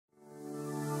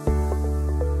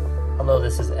Hello,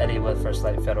 this is Eddie with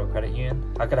FirstLight Federal Credit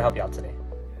Union. How can I help you out today?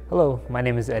 Hello, my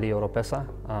name is Eddie Oropeza.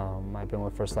 I've been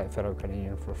with FirstLight Federal Credit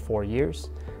Union for 4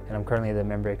 years, and I'm currently the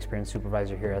Member Experience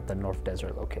Supervisor here at the North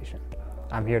Desert location.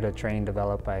 I'm here to train,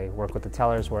 develop. I work with the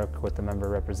tellers, work with the member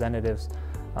representatives,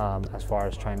 as far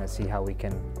as trying to see how we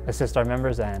can assist our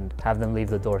members and have them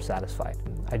leave the door satisfied.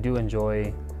 I do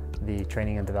enjoy the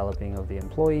training and developing of the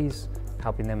employees,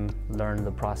 helping them learn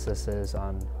the processes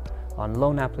on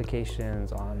loan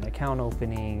applications, on account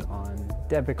opening, on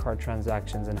debit card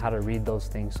transactions, and how to read those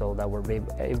things so that we're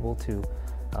able to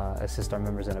assist our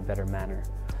members in a better manner.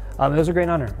 It was a great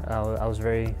honor. I was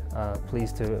very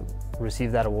pleased to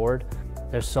receive that award.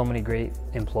 There's so many great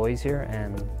employees here,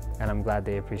 and I'm glad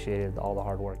they appreciated all the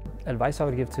hard work. Advice I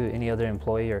would give to any other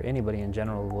employee or anybody in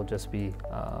general will just be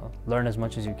learn as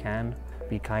much as you can,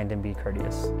 be kind and be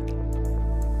courteous.